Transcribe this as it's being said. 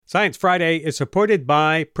Science Friday is supported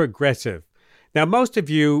by Progressive. Now, most of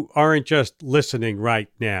you aren't just listening right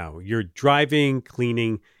now. You're driving,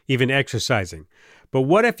 cleaning, even exercising. But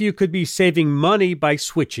what if you could be saving money by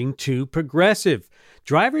switching to Progressive?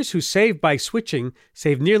 Drivers who save by switching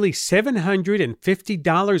save nearly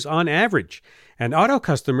 $750 on average. And auto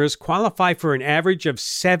customers qualify for an average of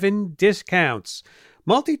 7 discounts.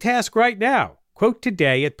 Multitask right now. Quote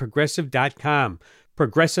today at Progressive.com.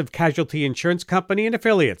 Progressive Casualty Insurance Company and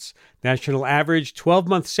Affiliates. National average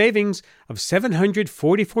 12-month savings of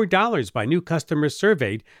 $744 by new customers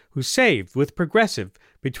surveyed who saved with Progressive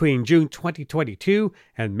between June 2022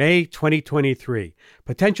 and May 2023.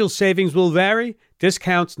 Potential savings will vary.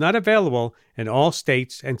 Discounts not available in all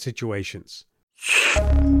states and situations.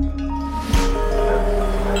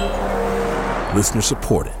 Listener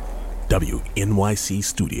supported. WNYC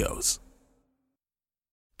Studios.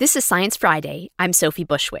 This is Science Friday. I'm Sophie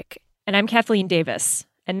Bushwick. And I'm Kathleen Davis.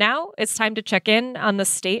 And now it's time to check in on the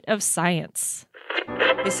state of science.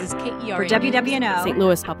 This is KERA for WWNO, St.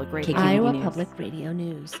 Louis Public Radio, Iowa Public Radio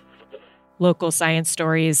News. Local science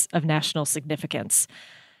stories of national significance.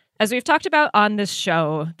 As we've talked about on this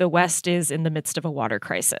show, the West is in the midst of a water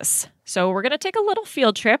crisis. So we're going to take a little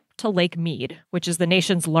field trip to Lake Mead, which is the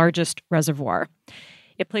nation's largest reservoir.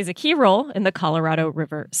 It plays a key role in the Colorado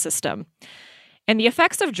River system. And the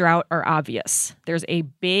effects of drought are obvious. There's a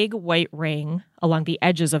big white ring along the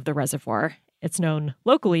edges of the reservoir. It's known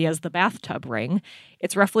locally as the bathtub ring.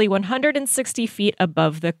 It's roughly 160 feet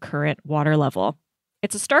above the current water level.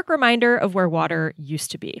 It's a stark reminder of where water used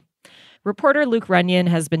to be. Reporter Luke Runyon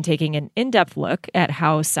has been taking an in-depth look at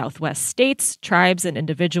how Southwest states, tribes, and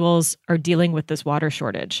individuals are dealing with this water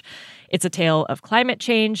shortage. It's a tale of climate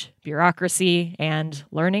change, bureaucracy, and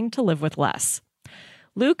learning to live with less.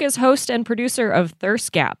 Luke is host and producer of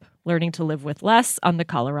Thirst Gap, Learning to Live with Less on the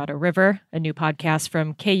Colorado River, a new podcast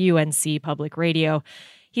from KUNC Public Radio.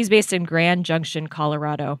 He's based in Grand Junction,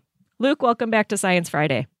 Colorado. Luke, welcome back to Science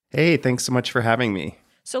Friday. Hey, thanks so much for having me.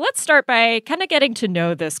 So let's start by kind of getting to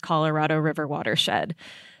know this Colorado River watershed.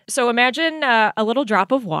 So imagine a little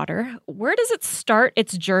drop of water. Where does it start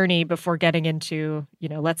its journey before getting into,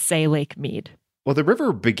 let's say Lake Mead? Well, the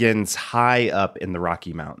river begins high up in the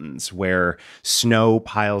Rocky Mountains, where snow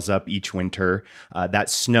piles up each winter. That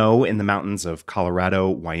snow in the mountains of Colorado,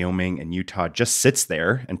 Wyoming, and Utah just sits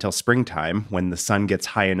there until springtime, when the sun gets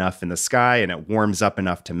high enough in the sky and it warms up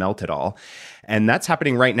enough to melt it all. And that's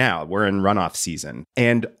happening right now. We're in runoff season.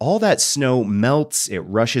 And all that snow melts, it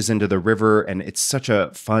rushes into the river, and it's such a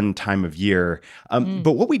fun time of year.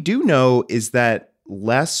 But what we do know is that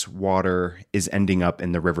less water is ending up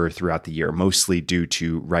in the river throughout the year, mostly due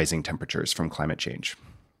to rising temperatures from climate change.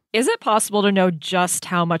 Is it possible to know just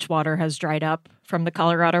how much water has dried up from the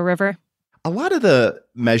Colorado River? A lot of the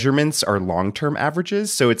measurements are long-term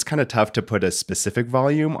averages, so it's kind of tough to put a specific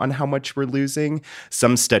volume on how much we're losing.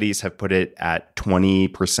 Some studies have put it at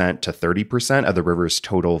 20% to 30% of the river's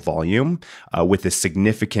total volume, with a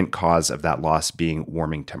significant cause of that loss being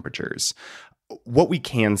warming temperatures. What we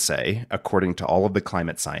can say, according to all of the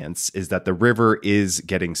climate science, is that the river is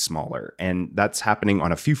getting smaller, and that's happening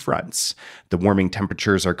on a few fronts. The warming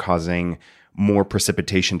temperatures are causing more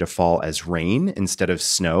precipitation to fall as rain instead of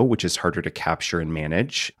snow, which is harder to capture and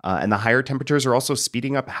manage. And the higher temperatures are also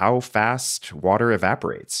speeding up how fast water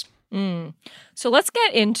evaporates. So let's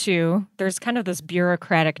get into, there's kind of this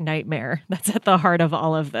bureaucratic nightmare that's at the heart of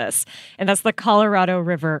all of this. And that's the Colorado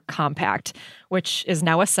River Compact, which is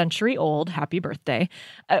now a century old. Happy birthday.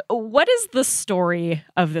 What is the story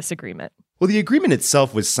of this agreement? Well, the agreement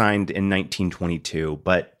itself was signed in 1922,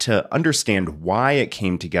 but to understand why it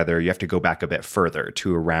came together, you have to go back a bit further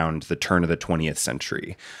to around the turn of the 20th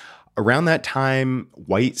century. Around that time,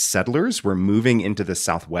 white settlers were moving into the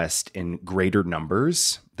Southwest in greater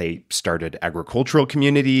numbers. They started agricultural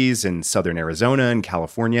communities in southern Arizona and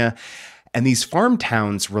California, and these farm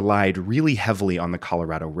towns relied really heavily on the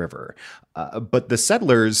Colorado River. But the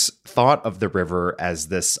settlers thought of the river as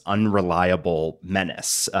this unreliable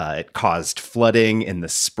menace. It caused flooding in the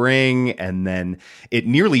spring, and then it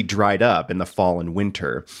nearly dried up in the fall and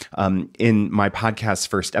winter. In my podcast's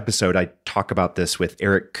first episode, I talk about this with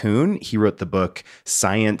Eric Kuhn. He wrote the book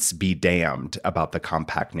Science Be Damned about the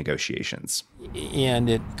compact negotiations. And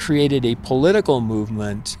it created a political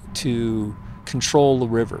movement to control the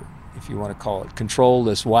river, if you want to call it, control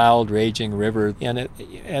this wild, raging river. And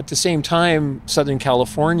at the same time, Southern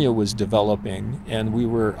California was developing, and we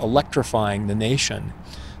were electrifying the nation.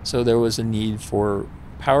 So there was a need for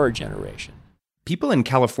power generation. people in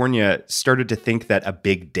California started to think that a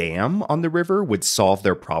big dam on the river would solve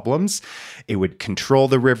their problems. It would control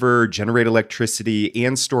the river, generate electricity,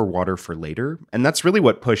 and store water for later. And that's really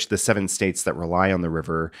what pushed the 7 states that rely on the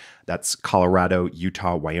river. That's Colorado,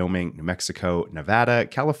 Utah, Wyoming, New Mexico, Nevada,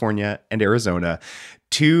 California, and Arizona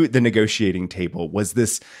to the negotiating table was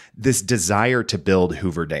this desire to build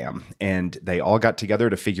Hoover Dam. And they all got together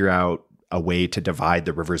to figure out a way to divide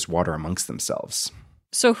the river's water amongst themselves.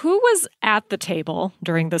 So who was at the table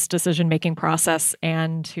during this decision-making process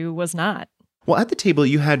and who was not? Well, at the table,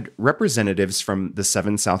 you had representatives from the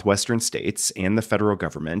 7 southwestern states and the federal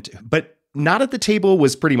government, but not at the table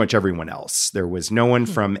was pretty much everyone else. There was no one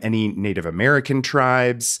from any Native American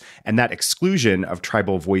tribes, and that exclusion of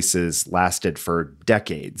tribal voices lasted for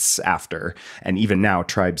decades after. And even now,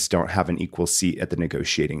 tribes don't have an equal seat at the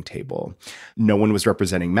negotiating table. No one was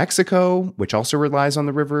representing Mexico, which also relies on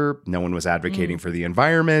the river. No one was advocating for the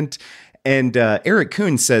environment. And Eric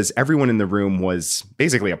Kuhn says everyone in the room was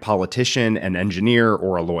basically a politician, an engineer,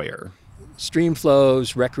 or a lawyer. Stream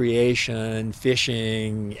flows, recreation,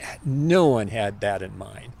 fishing, no one had that in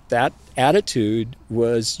mind. That attitude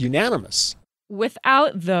was unanimous.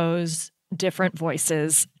 Without those different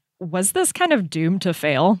voices, was this kind of doomed to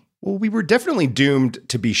fail? Well, we were definitely doomed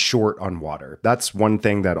to be short on water. That's one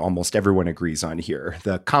thing that almost everyone agrees on here.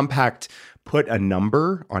 The compact put a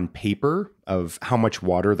number on paper of how much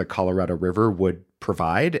water the Colorado River would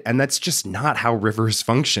provide, and that's just not how rivers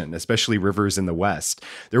function, especially rivers in the West.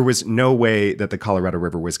 There was no way that the Colorado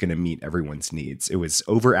River was going to meet everyone's needs. It was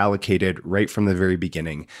over-allocated right from the very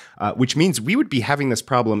beginning, which means we would be having this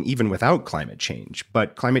problem even without climate change.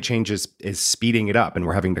 But climate change is speeding it up, and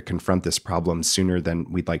we're having to confront this problem sooner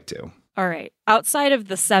than we'd like to. All right. Outside of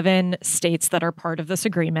the 7 states that are part of this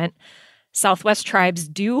agreement, Southwest tribes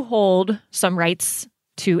do hold some rights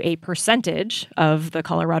to a percentage of the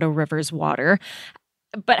Colorado River's water.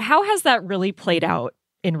 But how has that really played out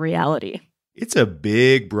in reality? It's a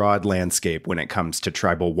big, broad landscape when it comes to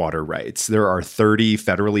tribal water rights. There are 30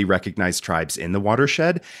 federally recognized tribes in the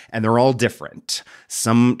watershed, and they're all different.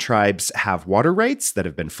 Some tribes have water rights that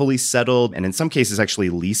have been fully settled, and in some cases actually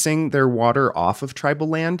leasing their water off of tribal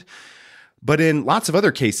land. But in lots of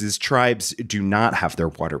other cases, tribes do not have their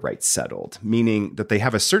water rights settled, meaning that they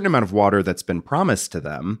have a certain amount of water that's been promised to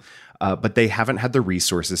them, but they haven't had the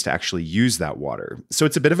resources to actually use that water. So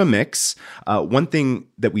it's a bit of a mix. One thing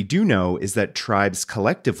that we do know is that tribes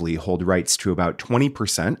collectively hold rights to about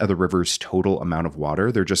 20% of the river's total amount of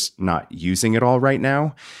water. They're just not using it all right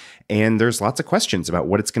now. And there's lots of questions about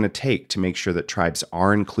what it's going to take to make sure that tribes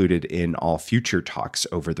are included in all future talks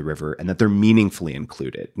over the river and that they're meaningfully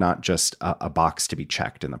included, not just a box to be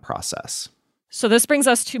checked in the process. So this brings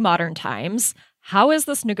us to modern times. How is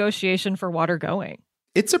this negotiation for water going?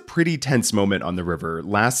 It's a pretty tense moment on the river.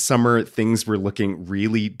 Last summer, things were looking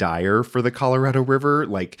really dire for the Colorado River,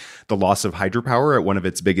 like the loss of hydropower at one of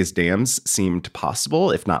its biggest dams seemed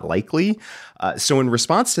possible, if not likely. So in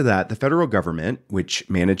response to that, the federal government, which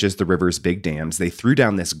manages the river's big dams, they threw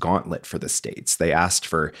down this gauntlet for the states. They asked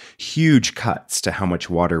for huge cuts to how much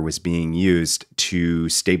water was being used to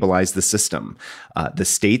stabilize the system. The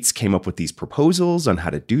states came up with these proposals on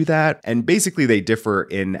how to do that, and basically they differ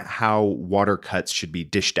in how water cuts should be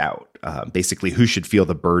dished out. Basically, who should feel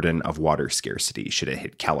the burden of water scarcity? Should it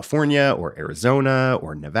hit California or Arizona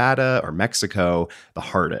or Nevada or Mexico the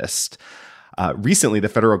hardest? Recently, the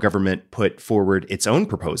federal government put forward its own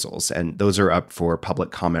proposals, and those are up for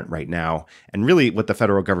public comment right now. And really, what the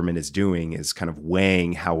federal government is doing is kind of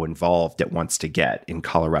weighing how involved it wants to get in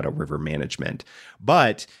Colorado River management.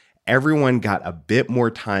 But everyone got a bit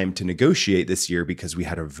more time to negotiate this year because we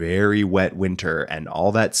had a very wet winter, and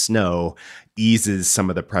all that snow eases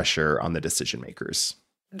some of the pressure on the decision makers.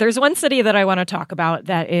 There's one city that I want to talk about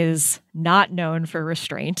that is not known for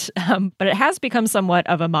restraint, but it has become somewhat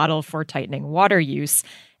of a model for tightening water use,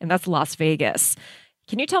 and that's Las Vegas.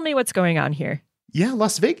 Can you tell me what's going on here? Yeah,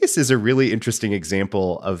 Las Vegas is a really interesting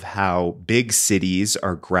example of how big cities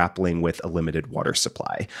are grappling with a limited water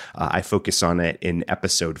supply. I focus on it in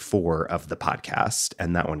episode 4 of the podcast,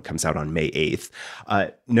 and that one comes out on May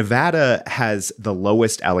 8th. Nevada has the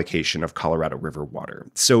lowest allocation of Colorado River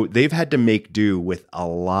water, so they've had to make do with a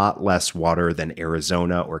lot less water than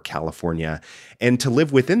Arizona or California. And to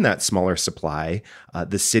live within that smaller supply,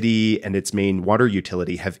 the city and its main water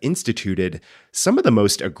utility have instituted some of the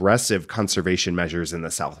most aggressive conservation measures in the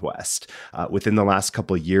Southwest. Within the last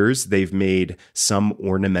couple of years, they've made some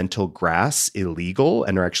ornamental grass illegal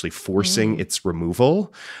and are actually forcing its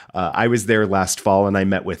removal. I was there last fall and I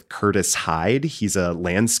met with Curtis Hyde. He's a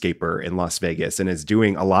landscaper in Las Vegas and is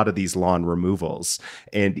doing a lot of these lawn removals.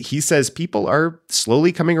 And he says people are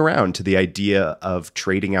slowly coming around to the idea of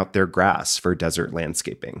trading out their grass for desert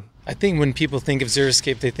landscaping. I think when people think of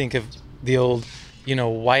xeriscape, they think of the old,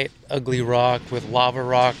 white, ugly rock with lava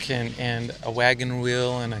rock and a wagon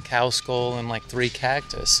wheel and a cow skull and like 3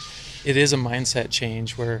 cactus. It is a mindset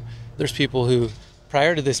change where there's people who,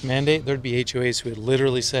 prior to this mandate, there'd be HOAs who would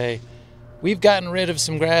literally say, we've gotten rid of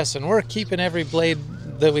some grass and we're keeping every blade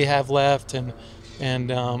that we have left, and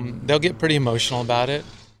they'll get pretty emotional about it.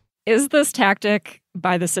 Is this tactic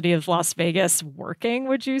by the city of Las Vegas working,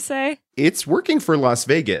 would you say? It's working for Las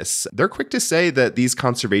Vegas. They're quick to say that these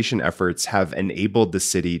conservation efforts have enabled the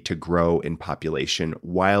city to grow in population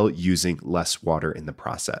while using less water in the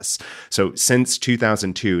process. So since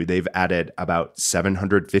 2002, they've added about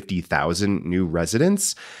 750,000 new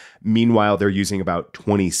residents. Meanwhile, they're using about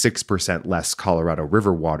 26% less Colorado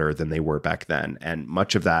River water than they were back then. And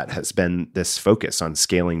much of that has been this focus on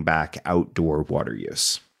scaling back outdoor water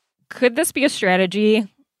use. Could this be a strategy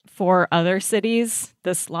for other cities,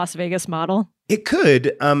 this Las Vegas model? It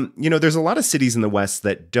could. There's a lot of cities in the West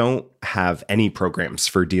that don't have any programs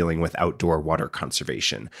for dealing with outdoor water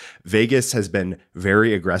conservation. Vegas has been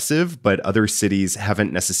very aggressive, but other cities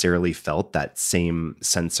haven't necessarily felt that same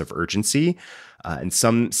sense of urgency. And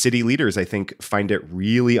some city leaders, I think, find it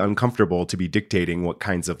really uncomfortable to be dictating what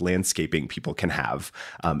kinds of landscaping people can have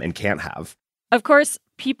and can't have. Of course,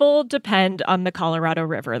 people depend on the Colorado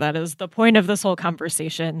River. That is the point of this whole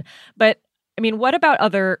conversation. But, what about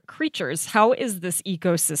other creatures? How is this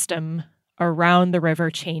ecosystem around the river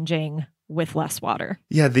changing with less water?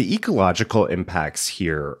 Yeah, the ecological impacts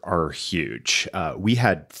here are huge. We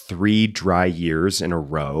had 3 dry years in a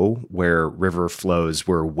row where river flows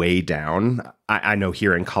were way down. I know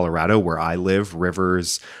here in Colorado, where I live,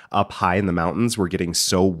 rivers up high in the mountains were getting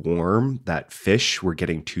so warm that fish were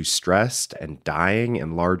getting too stressed and dying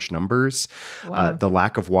in large numbers. Wow. The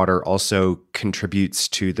lack of water also contributes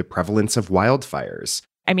to the prevalence of wildfires.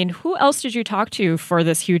 Who else did you talk to for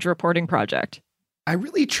this huge reporting project? I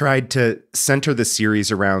really tried to center the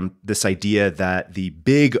series around this idea that the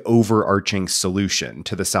big overarching solution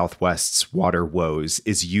to the Southwest's water woes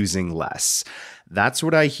is using less. That's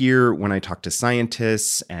what I hear when I talk to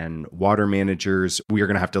scientists and water managers. We are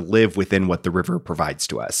going to have to live within what the river provides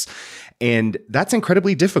to us. And that's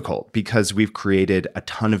incredibly difficult because we've created a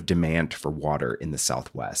ton of demand for water in the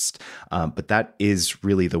Southwest. But that is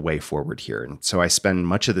really the way forward here. And so I spend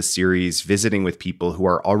much of the series visiting with people who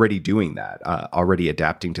are already doing that, already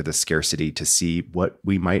adapting to the scarcity to see what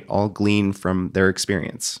we might all glean from their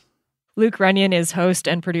experience. Luke Runyon is host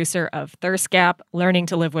and producer of Thirst Gap, Learning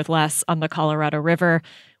to Live with Less on the Colorado River,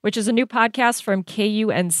 which is a new podcast from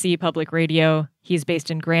KUNC Public Radio. He's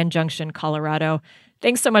based in Grand Junction, Colorado.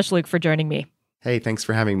 Thanks so much, Luke, for joining me. Hey, thanks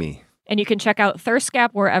for having me. And you can check out Thirst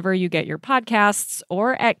Gap wherever you get your podcasts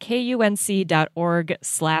or at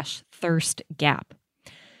kunc.org/thirstgap.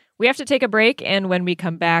 We have to take a break, and when we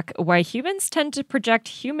come back, why humans tend to project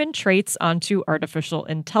human traits onto artificial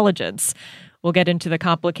intelligence. We'll get into the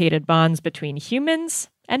complicated bonds between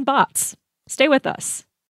humans and bots. Stay with us.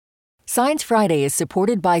 Science Friday is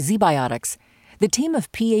supported by ZBiotics. The team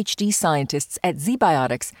of PhD scientists at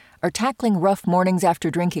ZBiotics are tackling rough mornings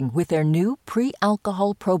after drinking with their new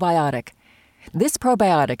pre-alcohol probiotic. This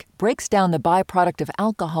probiotic breaks down the byproduct of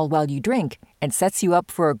alcohol while you drink and sets you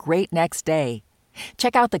up for a great next day.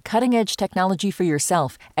 Check out the cutting-edge technology for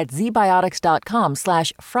yourself at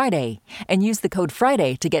zbiotics.com/Friday and use the code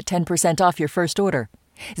Friday to get 10% off your first order.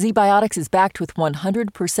 ZBiotics is backed with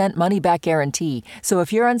 100% money-back guarantee, so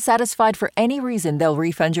if you're unsatisfied for any reason, they'll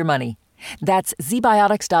refund your money. That's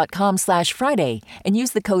zbiotics.com/Friday and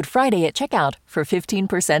use the code Friday at checkout for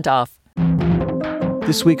 15% off.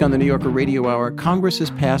 This week on the New Yorker Radio Hour, Congress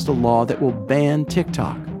has passed a law that will ban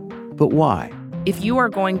TikTok. But why? If you are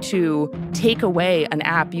going to take away an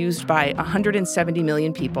app used by 170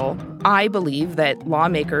 million people, I believe that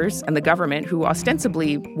lawmakers and the government, who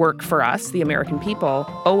ostensibly work for us, the American people,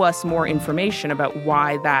 owe us more information about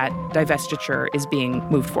why that divestiture is being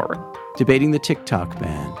moved forward. Debating the TikTok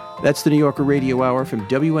ban. That's the New Yorker Radio Hour from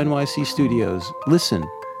WNYC Studios. Listen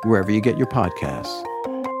wherever you get your podcasts.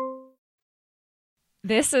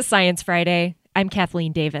 This is Science Friday. I'm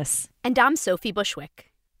Kathleen Davis. And I'm Sophie Bushwick.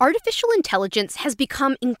 Artificial intelligence has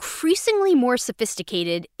become increasingly more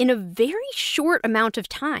sophisticated in a very short amount of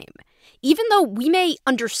time. Even though we may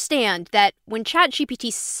understand that when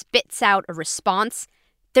ChatGPT spits out a response,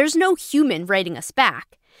 There's no human writing us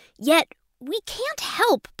back. Yet, we can't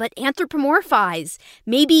help but anthropomorphize,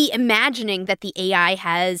 maybe imagining that the AI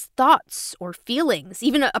has thoughts or feelings,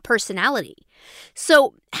 even a personality.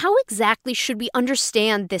 So, how exactly should we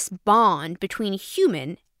understand this bond between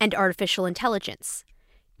human and artificial intelligence?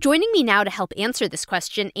 Joining me now to help answer this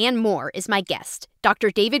question and more is my guest, Dr.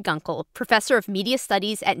 David Gunkel, professor of media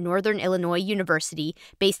studies at Northern Illinois University,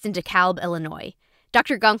 based in DeKalb, Illinois.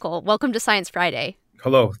 Dr. Gunkel, welcome to Science Friday.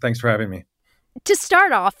 Hello, thanks for having me. To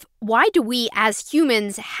start off, why do we as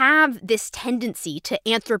humans have this tendency to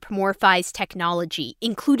anthropomorphize technology,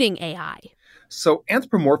 including AI? So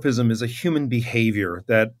anthropomorphism is a human behavior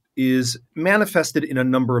that is manifested in a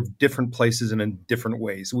number of different places and in different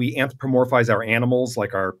ways. We anthropomorphize our animals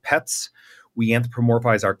like our pets. We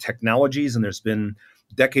anthropomorphize our technologies, and there's been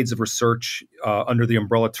decades of research under the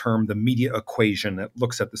umbrella term the media equation that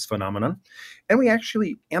looks at this phenomenon. And we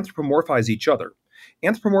actually anthropomorphize each other.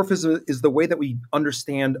 Anthropomorphism is the way that we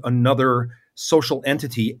understand another social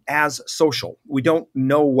entity as social. We don't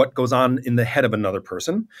know what goes on in the head of another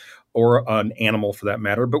person or an animal for that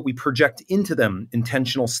matter, but we project into them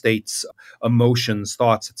intentional states, emotions,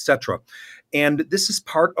 thoughts, etc. And this is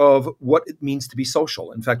part of what it means to be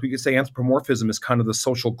social. In fact, we could say anthropomorphism is kind of the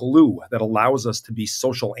social glue that allows us to be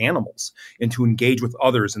social animals and to engage with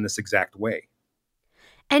others in this exact way.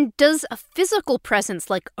 And does a physical presence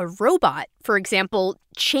like a robot, for example,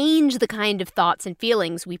 change the kind of thoughts and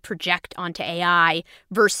feelings we project onto AI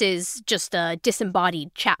versus just a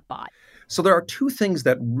disembodied chatbot? So there are two things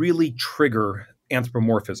that really trigger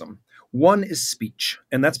anthropomorphism. One is speech,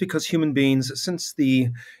 and that's because human beings, since the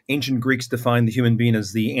ancient Greeks defined the human being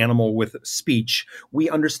as the animal with speech, we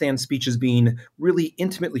understand speech as being really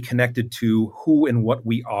intimately connected to who and what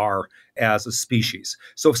we are as a species.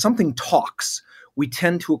 So if something talks, we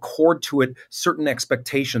tend to accord to it certain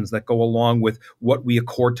expectations that go along with what we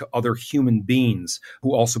accord to other human beings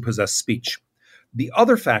who also possess speech. The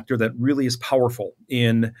other factor that really is powerful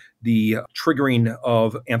in the triggering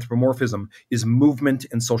of anthropomorphism is movement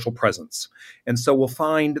and social presence. And so we'll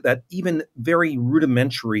find that even very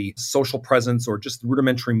rudimentary social presence or just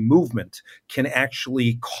rudimentary movement can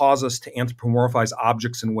actually cause us to anthropomorphize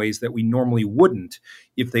objects in ways that we normally wouldn't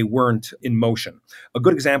if they weren't in motion. A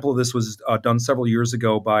good example of this was done several years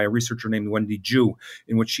ago by a researcher named Wendy Ju,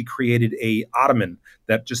 in which she created a ottoman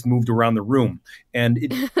that just moved around the room. And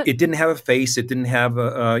it didn't have a face, it didn't have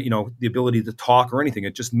the ability to talk or anything,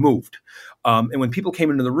 it just moved. And when people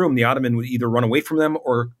came into the room, the ottoman would either run away from them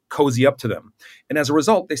or cozy up to them. And as a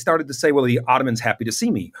result, they started to say, well, the ottoman's happy to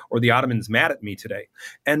see me, or the ottoman's mad at me today.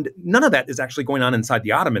 And none of that is actually going on inside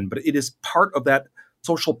the ottoman, but it is part of that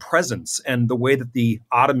social presence and the way that the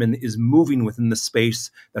ottoman is moving within the space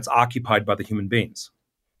that's occupied by the human beings.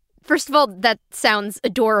 First of all, that sounds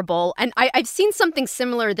adorable. And I've seen something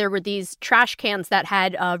similar. There were these trash cans that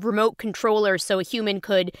had a remote controller so a human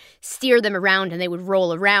could steer them around and they would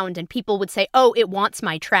roll around and people would say, oh, it wants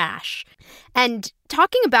my trash. And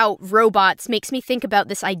talking about robots makes me think about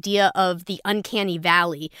this idea of the uncanny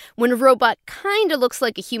valley, when a robot kind of looks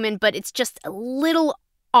like a human, but it's just a little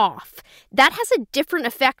off. That has a different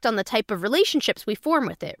effect on the type of relationships we form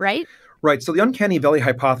with it, right? Right. So the uncanny valley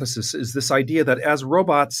hypothesis is this idea that as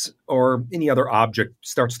robots or any other object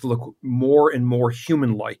starts to look more and more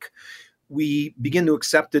human-like, we begin to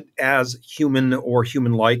accept it as human or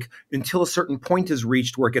human-like until a certain point is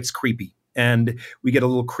reached where it gets creepy. And we get a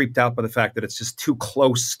little creeped out by the fact that it's just too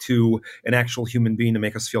close to an actual human being to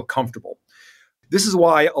make us feel comfortable. This is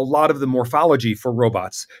why a lot of the morphology for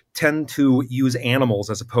robots tend to use animals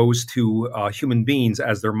as opposed to human beings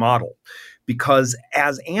as their model. Because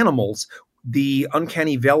as animals, the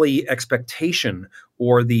uncanny valley expectation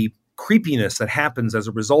or the creepiness that happens as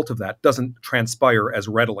a result of that doesn't transpire as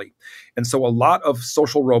readily. And so a lot of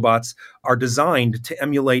social robots are designed to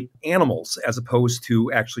emulate animals as opposed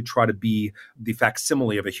to actually try to be the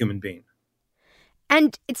facsimile of a human being.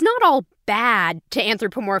 And it's not all bad to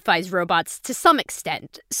anthropomorphize robots to some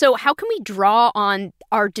extent. So how can we draw on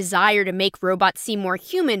our desire to make robots seem more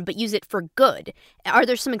human but use it for good? Are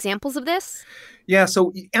there some examples of this? Yeah,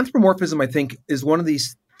 so anthropomorphism, I think, is one of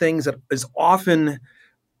these things that is often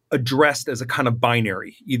addressed as a kind of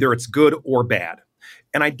binary. Either it's good or bad.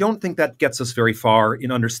 And I don't think that gets us very far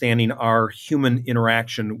in understanding our human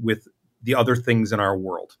interaction with the other things in our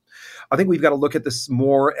world. I think we've got to look at this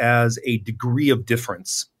more as a degree of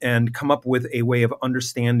difference and come up with a way of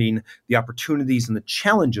understanding the opportunities and the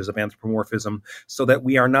challenges of anthropomorphism so that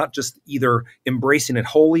we are not just either embracing it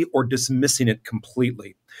wholly or dismissing it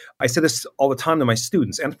completely. I say this all the time to my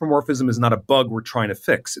students. Anthropomorphism is not a bug we're trying to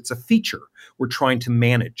fix. It's a feature we're trying to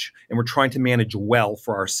manage, and we're trying to manage well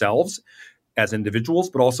for ourselves. as individuals,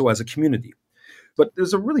 but also as a community. But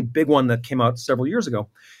there's a really big one that came out several years ago,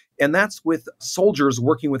 and that's with soldiers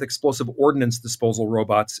working with explosive ordnance disposal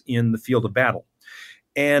robots in the field of battle.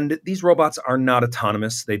 And these robots are not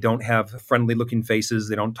autonomous. They don't have friendly-looking faces.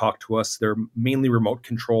 They don't talk to us. They're mainly remote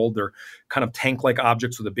controlled. They're kind of tank-like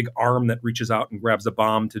objects with a big arm that reaches out and grabs a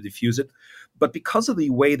bomb to defuse it. But because of the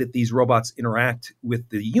way that these robots interact with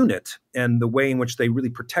the unit and the way in which they really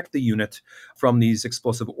protect the unit from these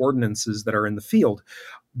explosive ordinances that are in the field,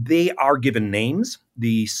 they are given names.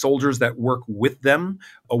 The soldiers that work with them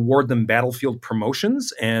award them battlefield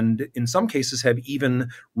promotions, and in some cases have even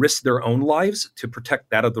risked their own lives to protect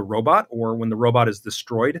that of the robot. Or when the robot is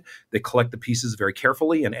destroyed, they collect the pieces very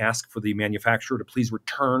carefully and ask for the manufacturer to please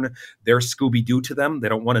return their Scooby-Doo to them. They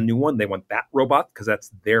don't want a new one. They want that robot because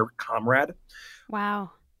that's their comrade.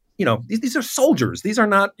 Wow. These are soldiers. These are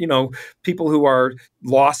not, people who are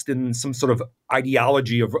lost in some sort of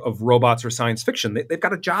ideology of robots or science fiction. They've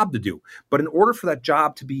got a job to do. But in order for that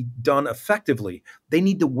job to be done effectively, they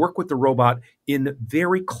need to work with the robot in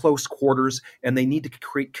very close quarters, and they need to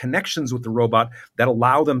create connections with the robot that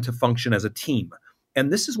allow them to function as a team. And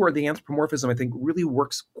this is where the anthropomorphism, I think, really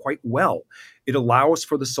works quite well. It allows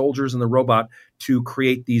for the soldiers and the robot to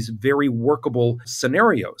create these very workable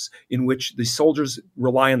scenarios in which the soldiers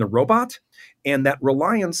rely on the robot. And that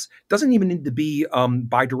reliance doesn't even need to be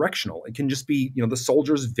bidirectional. It can just be, the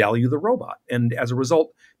soldiers value the robot. And as a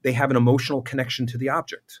result, they have an emotional connection to the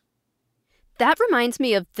object. That reminds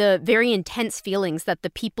me of the very intense feelings that the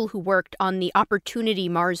people who worked on the Opportunity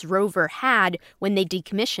Mars rover had when they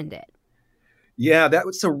decommissioned it. Yeah, that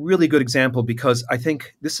was a really good example because I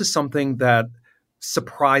think this is something that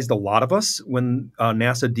surprised a lot of us when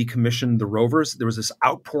NASA decommissioned the rovers. There was this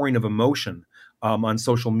outpouring of emotion on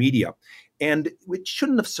social media, and it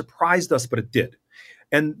shouldn't have surprised us, but it did.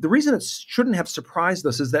 And the reason it shouldn't have surprised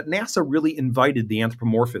us is that NASA really invited the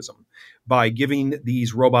anthropomorphism by giving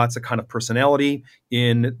these robots a kind of personality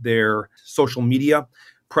in their social media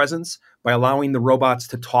presence, by allowing the robots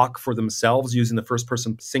to talk for themselves using the first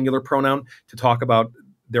person singular pronoun to talk about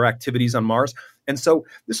their activities on Mars. And so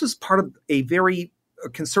this was part of a very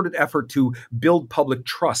concerted effort to build public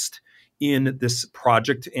trust in this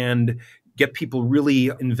project and get people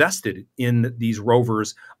really invested in these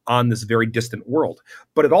rovers on this very distant world.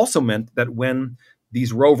 But it also meant that when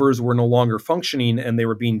these rovers were no longer functioning and they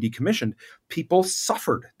were being decommissioned, people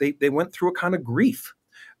suffered. They went through a kind of grief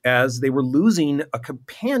as they were losing a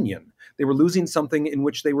companion. They were losing something in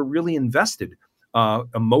which they were really invested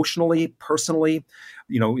emotionally, personally,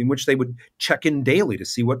 in which they would check in daily to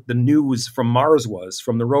see what the news from Mars was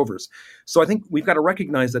from the rovers. So I think we've got to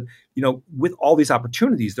recognize that, with all these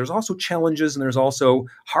opportunities, there's also challenges and there's also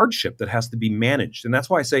hardship that has to be managed. And that's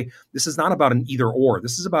why I say this is not about an either or.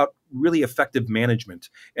 This is about really effective management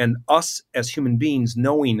and us as human beings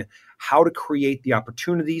knowing how to create the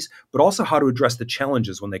opportunities, but also how to address the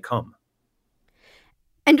challenges when they come.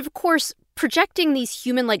 And of course, projecting these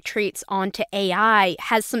human-like traits onto AI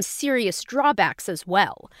has some serious drawbacks as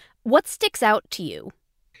well. What sticks out to you?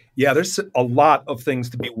 Yeah, there's a lot of things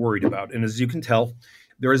to be worried about. And as you can tell,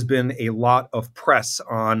 there has been a lot of press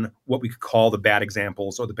on what we could call the bad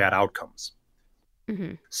examples or the bad outcomes.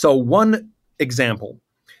 Mm-hmm. So one example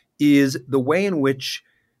is the way in which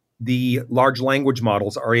the large language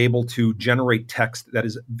models are able to generate text that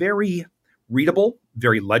is very readable,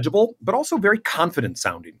 very legible, but also very confident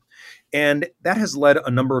sounding. And that has led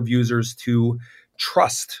a number of users to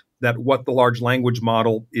trust that what the large language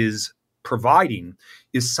model is providing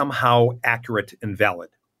is somehow accurate and valid.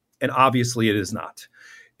 And obviously it is not.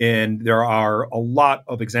 And there are a lot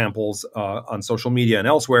of examples on social media and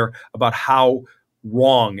elsewhere about how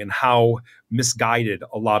wrong and how misguided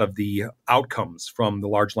a lot of the outcomes from the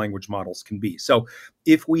large language models can be. So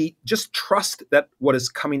if we just trust that what is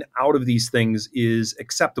coming out of these things is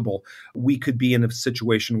acceptable, we could be in a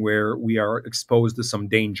situation where we are exposed to some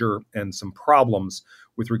danger and some problems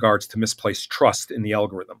with regards to misplaced trust in the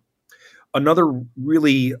algorithm. Another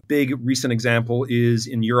really big recent example is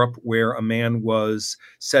in Europe, where a man was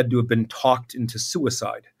said to have been talked into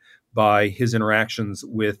suicide by his interactions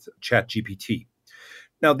with ChatGPT.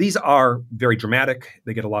 Now, these are very dramatic.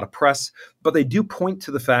 They get a lot of press, but they do point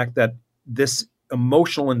to the fact that this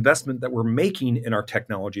emotional investment that we're making in our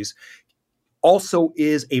technologies also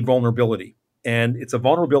is a vulnerability. And it's a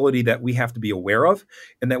vulnerability that we have to be aware of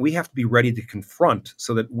and that we have to be ready to confront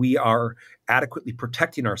so that we are adequately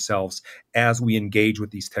protecting ourselves as we engage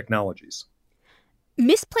with these technologies.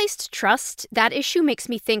 Misplaced trust, that issue makes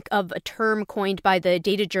me think of a term coined by the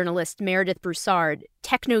data journalist Meredith Broussard,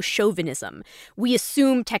 techno-chauvinism. We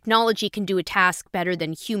assume technology can do a task better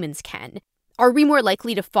than humans can. Are we more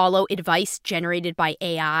likely to follow advice generated by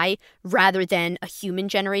AI rather than a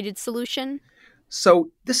human-generated solution?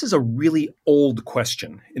 So this is a really old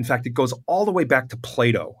question. In fact, it goes all the way back to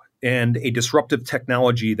Plato and a disruptive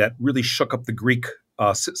technology that really shook up the Greek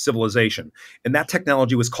civilization. And that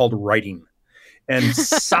technology was called writing. And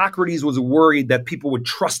Socrates was worried that people would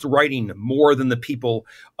trust writing more than the people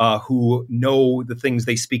who know the things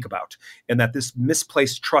they speak about, and that this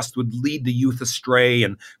misplaced trust would lead the youth astray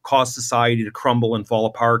and cause society to crumble and fall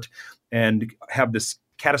apart and have this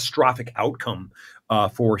catastrophic outcome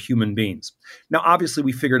for human beings. Now, obviously,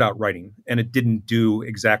 we figured out writing, and it didn't do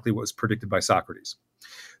exactly what was predicted by Socrates.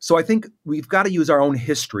 So I think we've got to use our own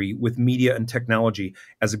history with media and technology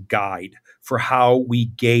as a guide for how we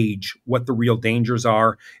gauge what the real dangers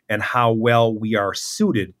are and how well we are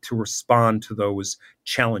suited to respond to those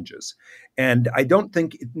challenges. And I don't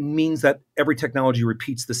think it means that every technology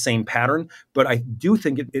repeats the same pattern, but I do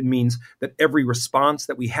think it means that every response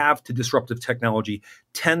that we have to disruptive technology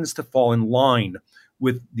tends to fall in line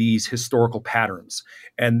with these historical patterns.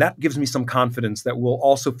 And that gives me some confidence that we'll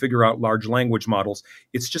also figure out large language models.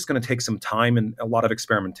 It's just going to take some time and a lot of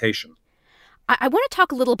experimentation. I want to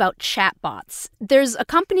talk a little about chatbots. There's a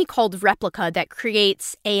company called Replica that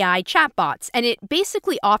creates AI chatbots, and it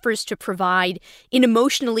basically offers to provide an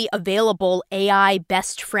emotionally available AI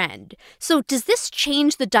best friend. So does this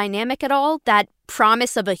change the dynamic at all, that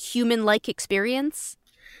promise of a human-like experience?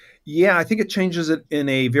 Yeah, I think it changes it in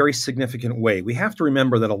a very significant way. We have to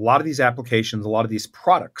remember that a lot of these applications, a lot of these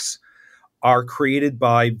products are created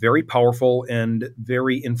by very powerful and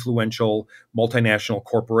very influential multinational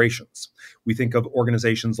corporations. We think of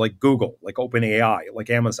organizations like Google, like OpenAI,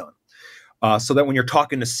 like Amazon. So that when you're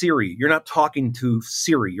talking to Siri, you're not talking to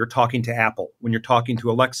Siri, you're talking to Apple. When you're talking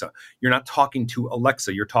to Alexa, you're not talking to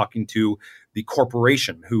Alexa, you're talking to the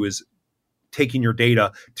corporation who is taking your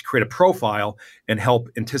data to create a profile and help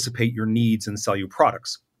anticipate your needs and sell you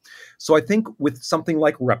products. So I think with something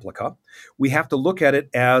like Replica, we have to look at it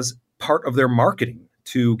as part of their marketing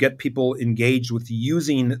to get people engaged with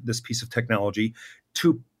using this piece of technology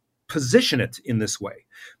to position it in this way.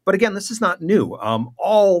 But again, this is not new.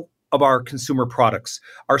 All of our consumer products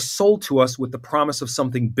are sold to us with the promise of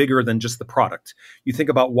something bigger than just the product. You think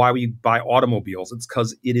about why we buy automobiles. It's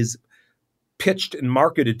because it is pitched and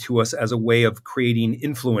marketed to us as a way of creating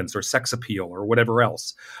influence or sex appeal or whatever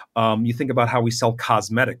else. You think about how we sell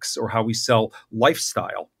cosmetics or how we sell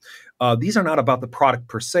lifestyle. These are not about the product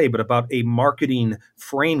per se, but about a marketing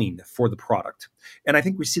framing for the product. And I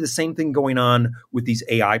think we see the same thing going on with these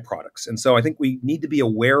AI products. And so I think we need to be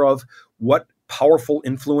aware of what powerful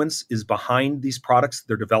influence is behind these products,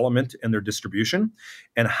 their development and their distribution,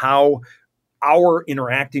 and how our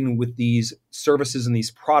interacting with these services and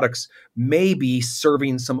these products may be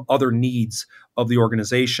serving some other needs of the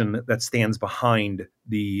organization that stands behind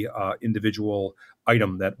the individual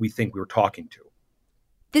item that we think we were talking to.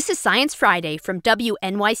 This is Science Friday from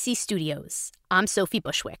WNYC Studios. I'm Sophie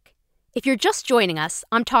Bushwick. If you're just joining us,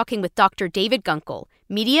 I'm talking with Dr. David Gunkel,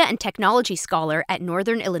 media and technology scholar at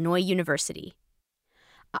Northern Illinois University.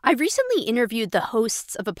 I recently interviewed the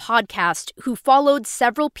hosts of a podcast who followed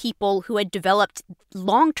several people who had developed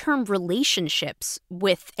long-term relationships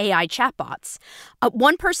with AI chatbots.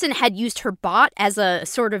 One person had used her bot as a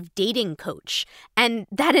sort of dating coach, and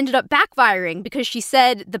that ended up backfiring because she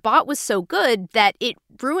said the bot was so good that it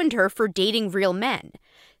ruined her for dating real men.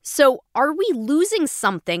 So are we losing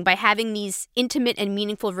something by having these intimate and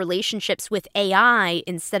meaningful relationships with AI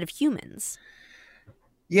instead of humans?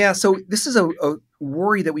 Yeah, so this is a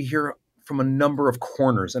worry that we hear from a number of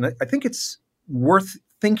corners. And I think it's worth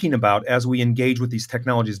thinking about as we engage with these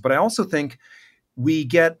technologies. But I also think we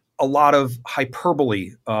get a lot of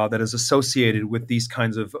hyperbole that is associated with these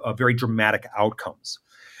kinds of very dramatic outcomes.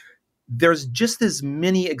 There's just as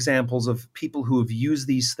many examples of people who have used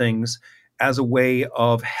these things as a way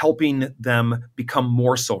of helping them become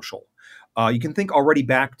more social. You can think already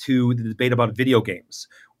back to the debate about video games.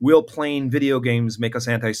 Will playing video games make us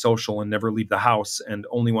antisocial and never leave the house and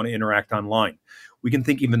only want to interact online? We can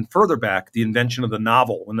think even further back, the invention of the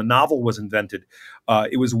novel. When the novel was invented,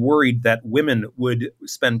 it was worried that women would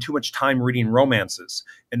spend too much time reading romances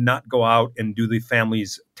and not go out and do the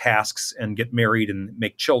family's tasks and get married and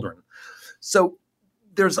make children. So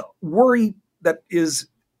there's a worry that is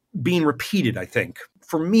being repeated, I think.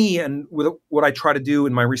 For me, and with what I try to do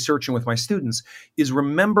in my research and with my students, is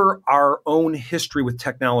remember our own history with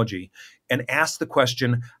technology and ask the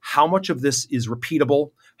question, how much of this is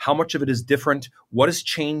repeatable? How much of it is different? What is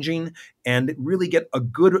changing? And really get a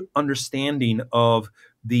good understanding of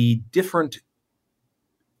the different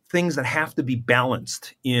things that have to be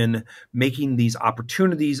balanced in making these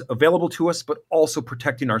opportunities available to us, but also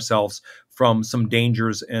protecting ourselves from some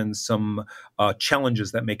dangers and some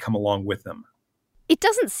challenges that may come along with them. It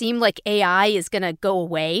doesn't seem like AI is going to go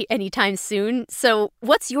away anytime soon. So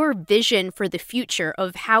what's your vision for the future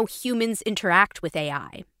of how humans interact with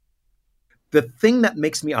AI? The thing that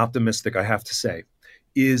makes me optimistic, I have to say,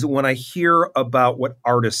 is when I hear about what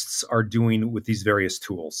artists are doing with these various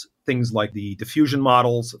tools. Things like the diffusion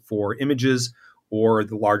models for images or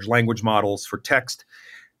the large language models for text.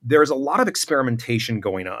 There's a lot of experimentation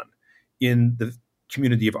going on in the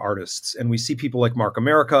community of artists. And we see people like Mark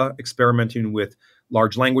America experimenting with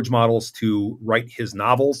large language models to write his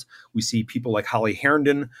novels. We see people like Holly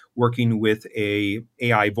Herndon working with a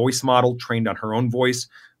AI voice model trained on her own voice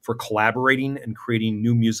for collaborating and creating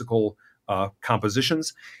new musical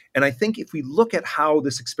compositions. And I think if we look at how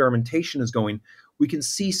this experimentation is going, we can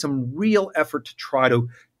see some real effort to try to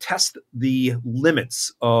test the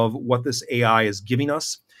limits of what this AI is giving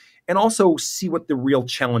us and also see what the real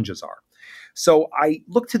challenges are. So I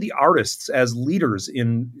look to the artists as leaders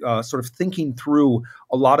in sort of thinking through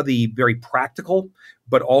a lot of the very practical,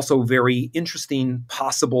 but also very interesting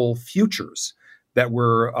possible futures that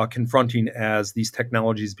we're confronting as these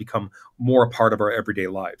technologies become more a part of our everyday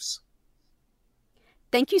lives.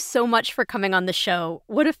 Thank you so much for coming on the show.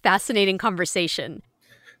 What a fascinating conversation.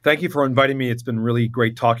 Thank you for inviting me. It's been really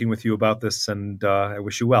great talking with you about this, and I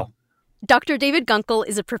wish you well. Dr. David Gunkel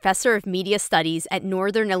is a professor of media studies at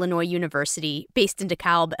Northern Illinois University, based in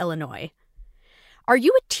DeKalb, Illinois. Are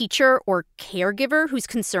you a teacher or caregiver who's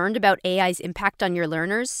concerned about AI's impact on your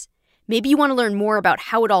learners? Maybe you want to learn more about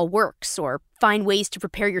how it all works or find ways to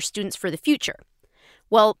prepare your students for the future.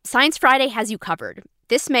 Well, Science Friday has you covered.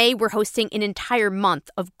 This May, we're hosting an entire month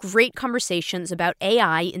of great conversations about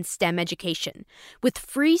AI in STEM education, with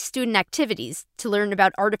free student activities to learn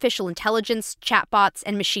about artificial intelligence, chatbots,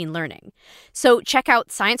 and machine learning. So check out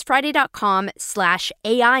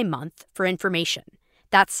sciencefriday.com/AI month for information.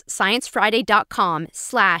 That's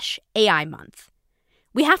sciencefriday.com/AI month.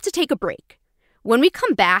 We have to take a break. When we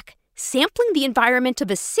come back, sampling the environment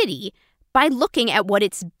of a city by looking at what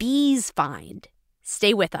its bees find.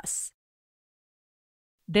 Stay with us.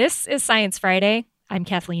 This is Science Friday. I'm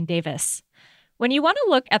Kathleen Davis. When you want to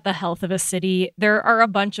look at the health of a city, there are a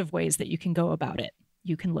bunch of ways that you can go about it.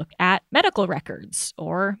 You can look at medical records,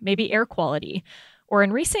 or maybe air quality, or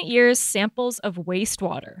in recent years, samples of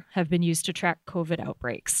wastewater have been used to track COVID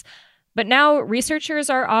outbreaks. But now researchers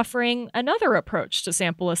are offering another approach to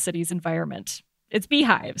sample a city's environment. It's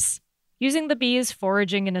beehives, using the bees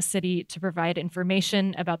foraging in a city to provide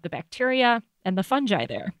information about the bacteria and the fungi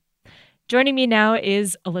there. Joining me now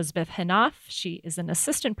is Elizabeth Hanoff. She is an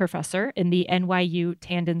assistant professor in the NYU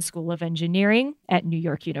Tandon School of Engineering at New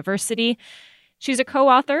York University. She's a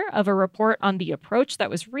co-author of a report on the approach that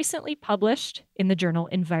was recently published in the journal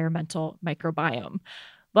Environmental Microbiome.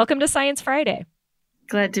 Welcome to Science Friday.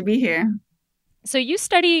 Glad to be here. So you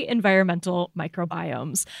study environmental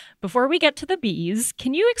microbiomes. Before we get to the bees,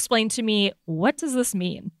 can you explain to me, what does this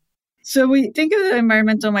mean? So we think of the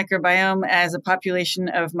environmental microbiome as a population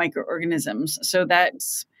of microorganisms. So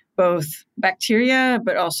that's both bacteria,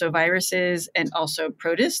 but also viruses and also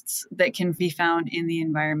protists that can be found in the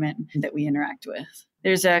environment that we interact with.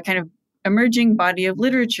 There's a kind of emerging body of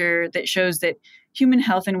literature that shows that human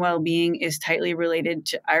health and well-being is tightly related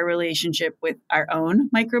to our relationship with our own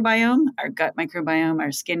microbiome, our gut microbiome,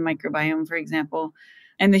 our skin microbiome, for example.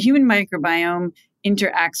 And the human microbiome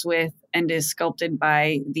interacts with and is sculpted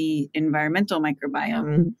by the environmental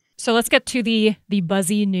microbiome. So let's get to the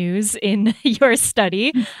buzzy news in your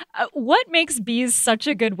study. What makes bees such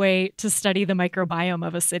a good way to study the microbiome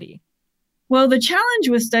of a city? Well, the challenge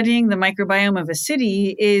with studying the microbiome of a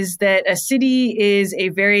city is that a city is a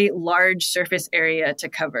very large surface area to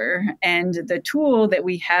cover. And the tool that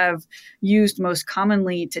we have used most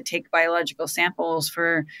commonly to take biological samples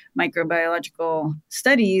for microbiological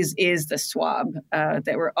studies is the swab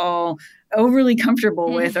that we're all overly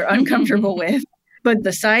comfortable with or uncomfortable with. But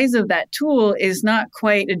the size of that tool is not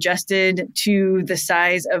quite adjusted to the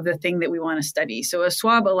size of the thing that we want to study. So a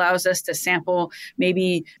swab allows us to sample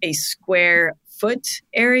maybe a square foot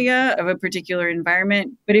area of a particular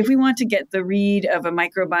environment. But if we want to get the read of a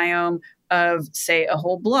microbiome of, say, a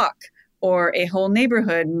whole block or a whole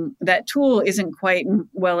neighborhood, that tool isn't quite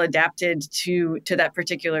well adapted to that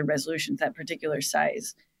particular resolution, that particular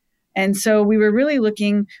size. And so we were really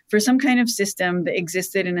looking for some kind of system that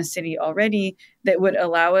existed in a city already that would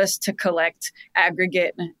allow us to collect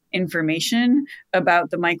aggregate information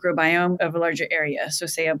about the microbiome of a larger area, so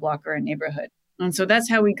say a block or a neighborhood. And so that's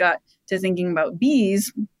how we got to thinking about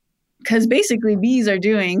bees. Because basically bees are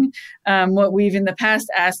doing what we've in the past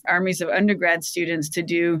asked armies of undergrad students to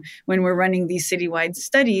do when we're running these citywide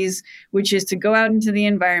studies, which is to go out into the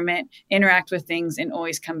environment, interact with things, and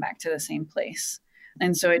always come back to the same place.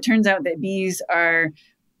 And so it turns out that bees are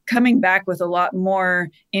coming back with a lot more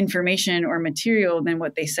information or material than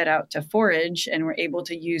what they set out to forage. And we're able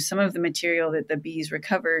to use some of the material that the bees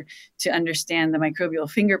recover to understand the microbial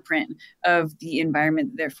fingerprint of the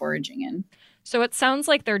environment that they're foraging in. So it sounds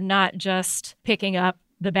like they're not just picking up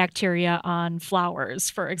the bacteria on flowers,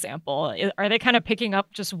 for example. Are they kind of picking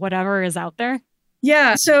up just whatever is out there?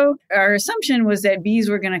 Yeah. So our assumption was that bees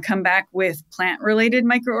were going to come back with plant-related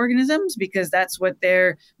microorganisms because that's what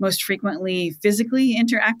they're most frequently physically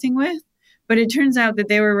interacting with. But it turns out that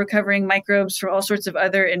they were recovering microbes from all sorts of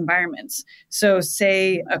other environments. So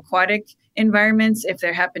say aquatic environments, if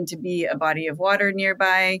there happened to be a body of water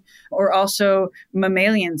nearby, or also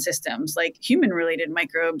mammalian systems like human-related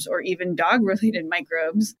microbes or even dog-related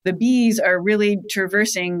microbes. The bees are really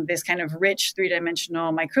traversing this kind of rich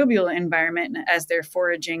three-dimensional microbial environment as they're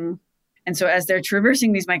foraging. And so as they're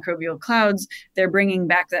traversing these microbial clouds, they're bringing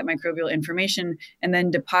back that microbial information and then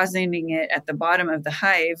depositing it at the bottom of the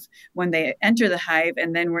hive when they enter the hive,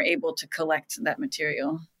 and then we're able to collect that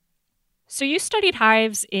material. So you studied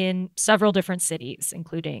hives in several different cities,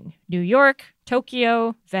 including New York,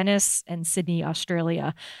 Tokyo, Venice, and Sydney,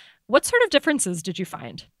 Australia. What sort of differences did you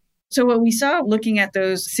find? So what we saw looking at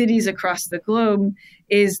those cities across the globe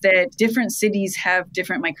is that different cities have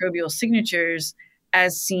different microbial signatures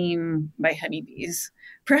as seen by honeybees.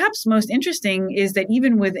 Perhaps most interesting is that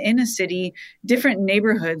even within a city, different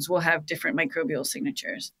neighborhoods will have different microbial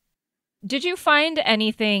signatures. Did you find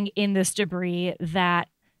anything in this debris that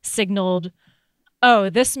signaled, oh,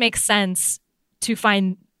 this makes sense to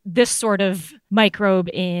find this sort of microbe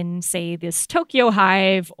in, say, this Tokyo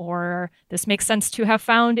hive, or this makes sense to have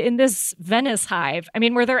found in this Venice hive? I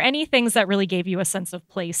mean, were there any things that really gave you a sense of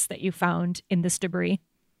place that you found in this debris?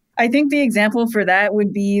 I think the example for that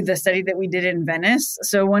would be the study that we did in Venice.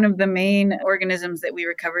 So one of the main organisms that we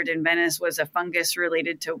recovered in Venice was a fungus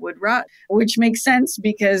related to wood rot, which makes sense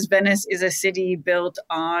because Venice is a city built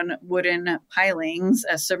on wooden pilings,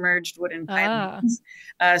 submerged wooden pilings.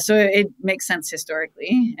 So it makes sense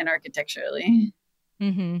historically and architecturally.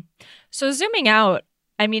 Mm-hmm. So zooming out,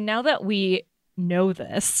 I mean, now that we know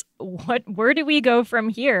this, where do we go from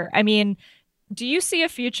here? I mean, do you see a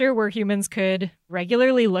future where humans could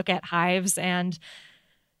regularly look at hives and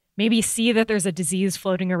maybe see that there's a disease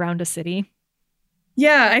floating around a city?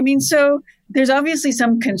 Yeah, I mean, so there's obviously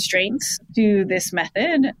some constraints to this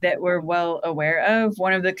method that we're well aware of.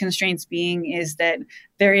 One of the constraints being is that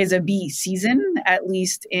there is a bee season, at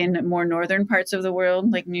least in more northern parts of the world,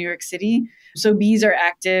 like New York City. So bees are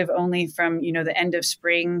active only from, the end of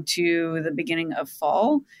spring to the beginning of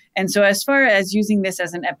fall. And so as far as using this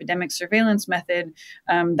as an epidemic surveillance method,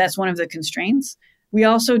 that's one of the constraints. We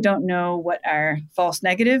also don't know what our false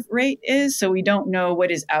negative rate is. So we don't know what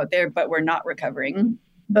is out there, but we're not recovering.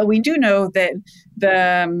 But we do know that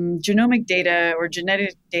the genomic data or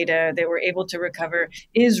genetic data that we're able to recover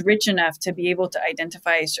is rich enough to be able to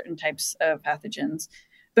identify certain types of pathogens.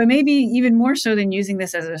 But maybe even more so than using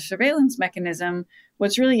this as a surveillance mechanism,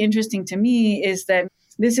 what's really interesting to me is that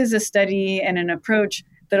this is a study and an approach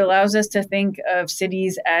that allows us to think of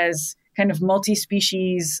cities as kind of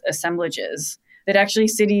multi-species assemblages. That actually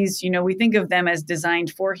cities, we think of them as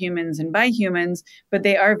designed for humans and by humans, but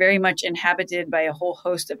they are very much inhabited by a whole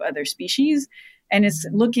host of other species. And it's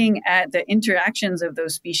looking at the interactions of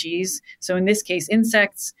those species. So in this case,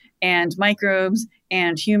 insects and microbes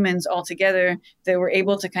and humans all together, that we're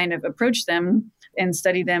able to kind of approach them and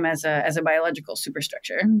study them as a biological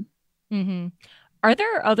superstructure. Mm-hmm. Are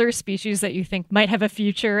there other species that you think might have a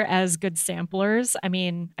future as good samplers? I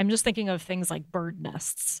mean, I'm just thinking of things like bird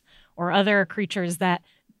nests or other creatures that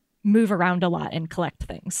move around a lot and collect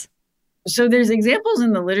things. So there's examples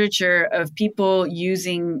in the literature of people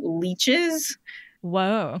using leeches.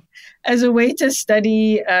 Whoa. As a way to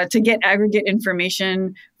study, to get aggregate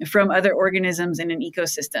information from other organisms in an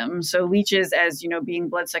ecosystem. So leeches as, being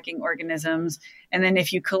blood-sucking organisms. And then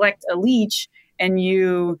if you collect a leech and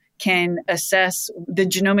you can assess the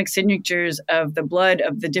genomic signatures of the blood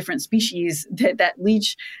of the different species that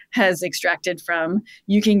leech has extracted from,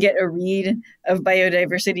 you can get a read of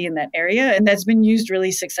biodiversity in that area. And that's been used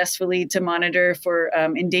really successfully to monitor for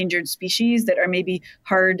endangered species that are maybe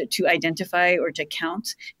hard to identify or to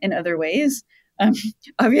count in other ways.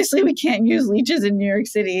 Obviously, we can't use leeches in New York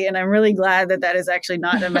City, and I'm really glad that that is actually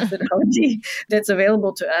not a methodology that's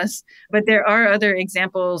available to us. But there are other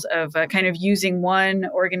examples of kind of using one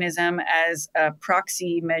organism as a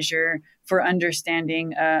proxy measure for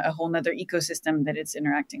understanding a whole nother ecosystem that it's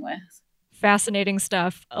interacting with. Fascinating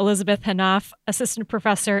stuff. Elizabeth Hanoff, assistant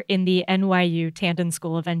professor in the NYU Tandon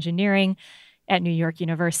School of Engineering at New York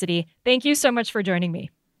University. Thank you so much for joining me.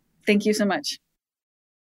 Thank you so much.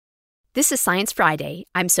 This is Science Friday.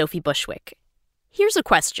 I'm Sophie Bushwick. Here's a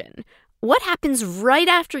question. What happens right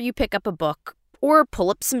after you pick up a book or pull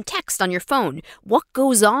up some text on your phone? What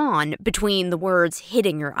goes on between the words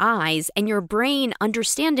hitting your eyes and your brain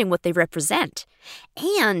understanding what they represent?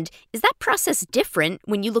 And is that process different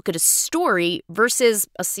when you look at a story versus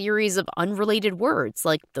a series of unrelated words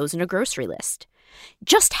like those in a grocery list?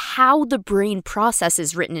 Just how the brain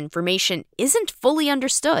processes written information isn't fully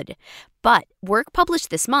understood, but work published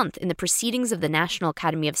this month in the Proceedings of the National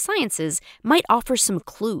Academy of Sciences might offer some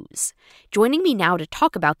clues. Joining me now to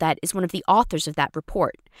talk about that is one of the authors of that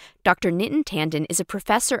report. Dr. Nitin Tandon is a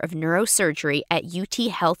professor of neurosurgery at UT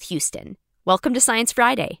Health Houston. Welcome to Science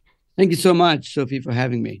Friday. Thank you so much, Sophie, for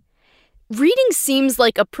having me. Reading seems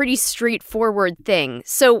like a pretty straightforward thing,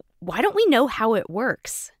 so why don't we know how it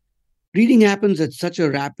works? Reading happens at such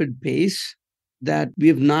a rapid pace that we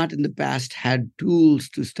have not in the past had tools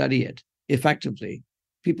to study it effectively.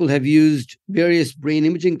 People have used various brain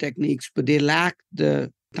imaging techniques, but they lack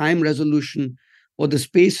the time resolution or the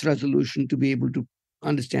space resolution to be able to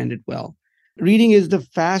understand it well. Reading is the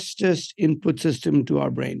fastest input system to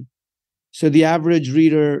our brain. So the average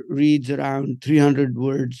reader reads around 300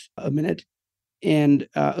 words a minute, and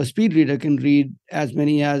a speed reader can read as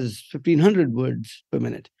many as 1,500 words per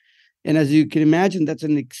minute. And as you can imagine, that's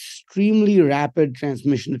an extremely rapid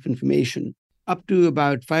transmission of information. Up to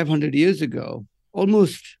about 500 years ago,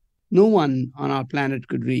 almost no one on our planet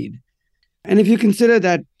could read. And if you consider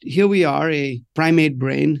that here we are, a primate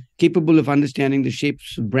brain capable of understanding the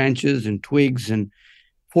shapes of branches and twigs and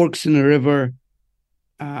forks in a river,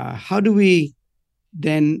 how do we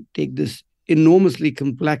then take this enormously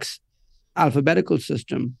complex alphabetical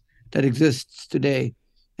system that exists today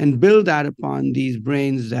and build that upon these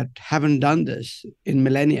brains that haven't done this in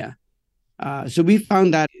millennia? So we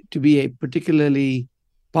found that to be a particularly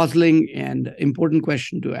puzzling and important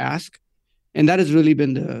question to ask. And that has really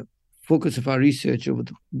been the focus of our research over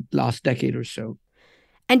the last decade or so.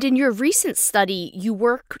 And in your recent study, you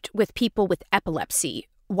worked with people with epilepsy.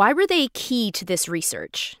 Why were they key to this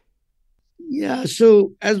research? Yeah,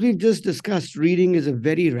 so as we've just discussed, reading is a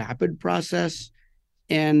very rapid process.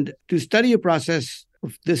 And to study a process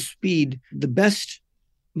of this speed, the best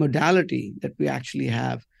modality that we actually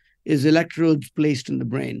have is electrodes placed in the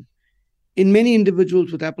brain. In many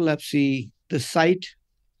individuals with epilepsy, the site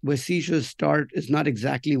where seizures start is not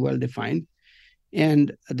exactly well defined.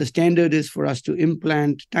 And the standard is for us to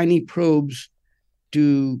implant tiny probes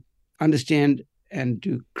to understand and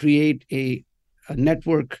to create a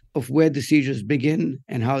network of where the seizures begin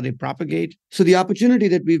and how they propagate. So the opportunity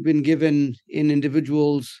that we've been given in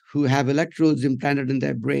individuals who have electrodes implanted in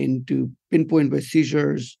their brain to pinpoint where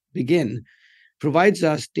seizures begin provides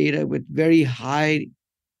us data with very high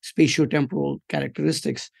spatiotemporal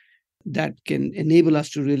characteristics that can enable us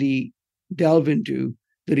to really delve into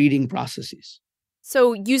the reading processes.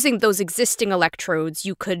 So using those existing electrodes,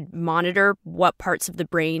 you could monitor what parts of the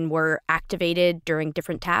brain were activated during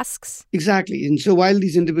different tasks? Exactly. And so while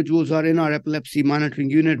these individuals are in our epilepsy monitoring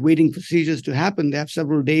unit waiting for seizures to happen, they have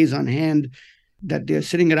several days on hand that they're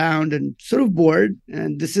sitting around and sort of bored.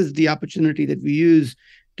 And this is the opportunity that we use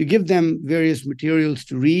to give them various materials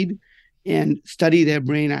to read and study their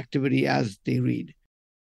brain activity as they read.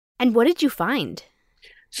 And what did you find?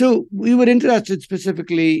 So we were interested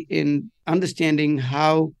specifically in understanding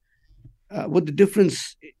how, what the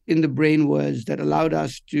difference in the brain was that allowed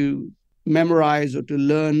us to memorize or to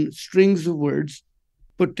learn strings of words,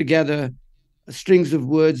 put together strings of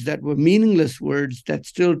words that were meaningless words that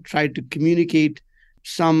still tried to communicate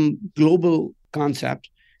some global concept,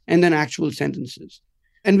 and then actual sentences.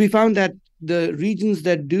 And we found that the regions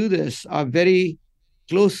that do this are very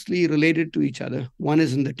closely related to each other. One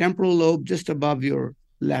is in the temporal lobe, just above your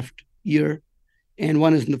left ear, and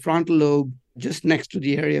one is in the frontal lobe, just next to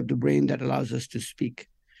the area of the brain that allows us to speak.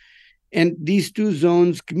 And these two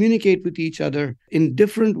zones communicate with each other in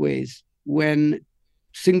different ways when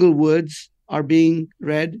single words are being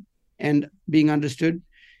read and being understood,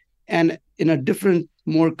 and in a different,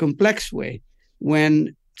 more complex way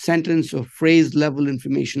when sentence or phrase level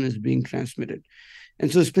information is being transmitted.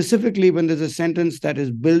 And so specifically when there's a sentence that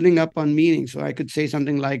is building up on meaning, so I could say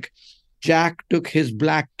something like, Jack took his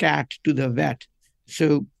black cat to the vet.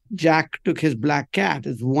 So Jack took his black cat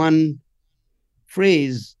as one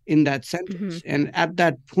phrase in that sentence. And at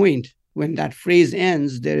that point, when that phrase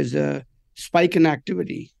ends, there is a spike in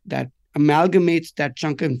activity that amalgamates that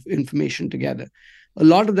chunk of information together. A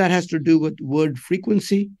lot of that has to do with word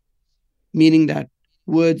frequency, meaning that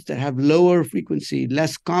words that have lower frequency,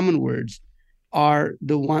 less common words, are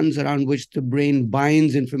the ones around which the brain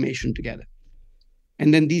binds information together.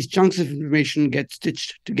 And then these chunks of information get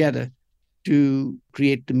stitched together to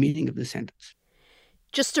create the meaning of the sentence.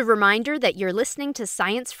 Just a reminder that you're listening to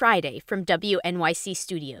Science Friday from WNYC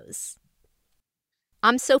Studios.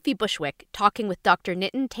 I'm Sophie Bushwick, talking with Dr.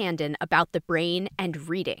 Nitin Tandon about the brain and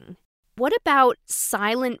reading. What about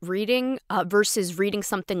silent reading versus reading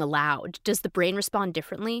something aloud? Does the brain respond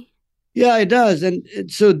differently? Yeah, it does. And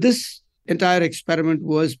so this entire experiment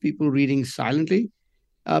was people reading silently.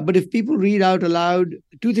 But if people read out aloud,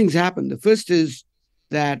 two things happen. The first is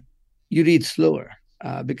that you read slower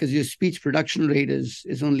because your speech production rate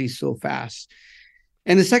is only so fast.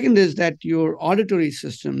 And the second is that your auditory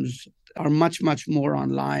systems are much, much more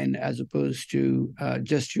online as opposed to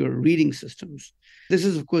just your reading systems. This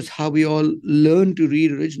is, of course, how we all learned to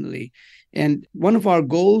read originally. And one of our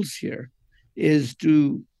goals here is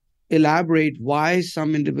to elaborate why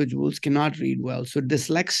some individuals cannot read well. So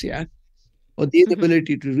dyslexia, or the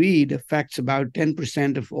inability to read, affects about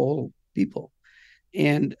 10% of all people.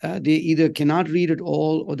 And they either cannot read at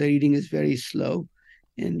all or their reading is very slow.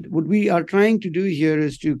 And what we are trying to do here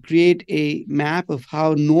is to create a map of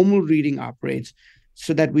how normal reading operates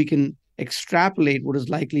so that we can extrapolate what is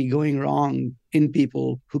likely going wrong in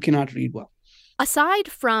people who cannot read well.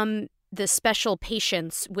 Aside from the special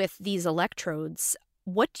patients with these electrodes,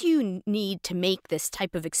 what do you need to make this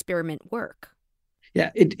type of experiment work?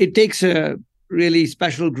 Yeah, it takes a really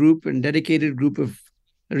special group and dedicated group of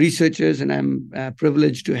researchers, and I'm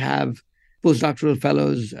privileged to have postdoctoral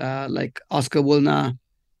fellows like Oscar Woolner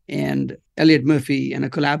and Elliot Murphy and a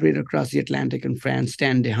collaborator across the Atlantic in France,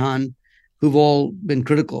 Stan Dehaan, who've all been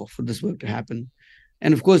critical for this work to happen.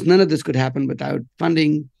 And of course, none of this could happen without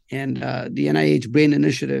funding, and the NIH Brain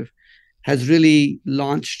Initiative has really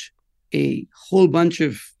launched a whole bunch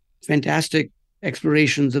of fantastic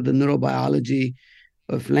explorations of the neurobiology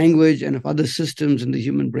of language and of other systems in the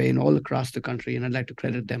human brain all across the country, and I'd like to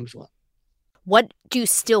credit them as well. What do you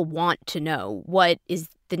still want to know? What is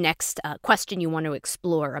the next question you want to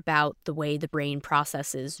explore about the way the brain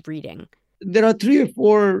processes reading? There are 3 or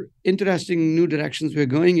 4 interesting new directions we're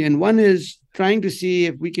going in. One is trying to see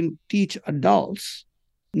if we can teach adults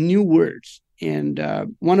new words. And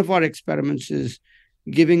one of our experiments is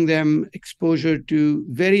giving them exposure to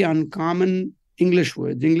very uncommon English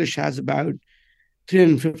words. English has about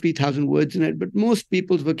 350,000 words in it, but most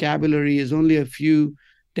people's vocabulary is only a few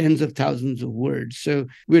tens of thousands of words. So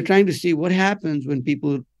we're trying to see what happens when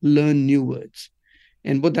people learn new words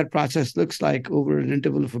and what that process looks like over an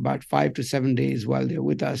interval of about 5 to 7 days while they're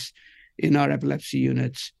with us in our epilepsy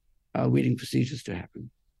units, waiting for seizures to happen.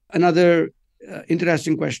 Another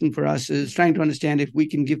interesting question for us is trying to understand if we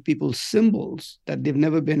can give people symbols that they've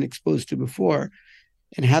never been exposed to before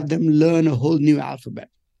and have them learn a whole new alphabet.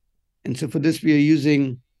 And so for this, we are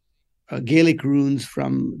using Gaelic runes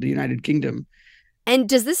from the United Kingdom. And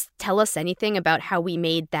does this tell us anything about how we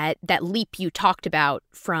made that leap you talked about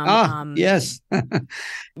from... Yes.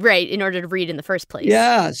 Right, in order to read in the first place.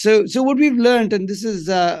 Yeah. So what we've learned, and this is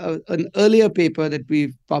an earlier paper that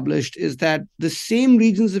we've published, is that the same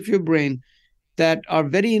regions of your brain that are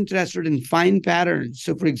very interested in fine patterns.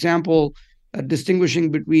 So, for example, distinguishing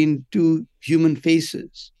between 2 human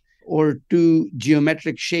faces or 2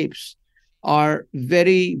 geometric shapes are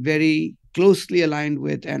very, very closely aligned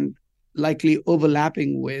with and likely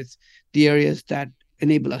overlapping with the areas that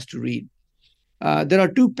enable us to read. There are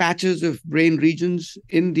 2 patches of brain regions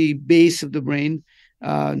in the base of the brain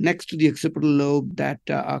next to the occipital lobe that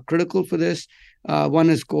are critical for this. One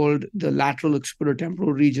is called the lateral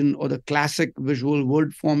occipitotemporal region, or the classic visual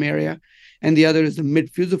word form area, and the other is the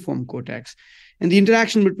mid-fusiform cortex. And the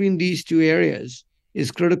interaction between these 2 areas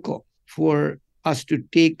is critical for us to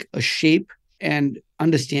take a shape and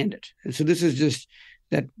understand it. And so this is just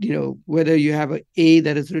that, whether you have an A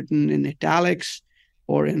that is written in italics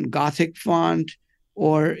or in Gothic font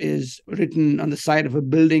or is written on the side of a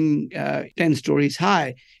building 10 stories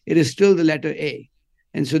high, it is still the letter A.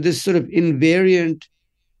 And so this sort of invariant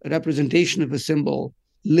representation of a symbol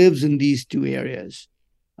lives in these 2 areas.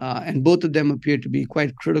 And both of them appear to be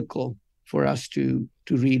quite critical for us to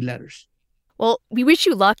read letters. Well, we wish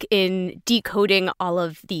you luck in decoding all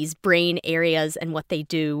of these brain areas and what they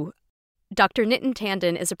do. Dr. Nitin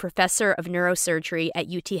Tandon is a professor of neurosurgery at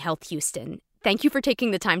UT Health Houston. Thank you for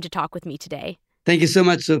taking the time to talk with me today. Thank you so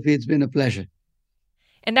much, Sophie. It's been a pleasure.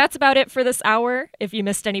 And that's about it for this hour. If you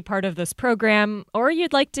missed any part of this program or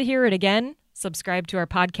you'd like to hear it again, subscribe to our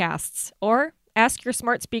podcasts or ask your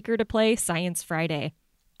smart speaker to play Science Friday.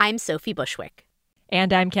 I'm Sophie Bushwick.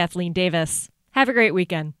 And I'm Kathleen Davis. Have a great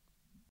weekend.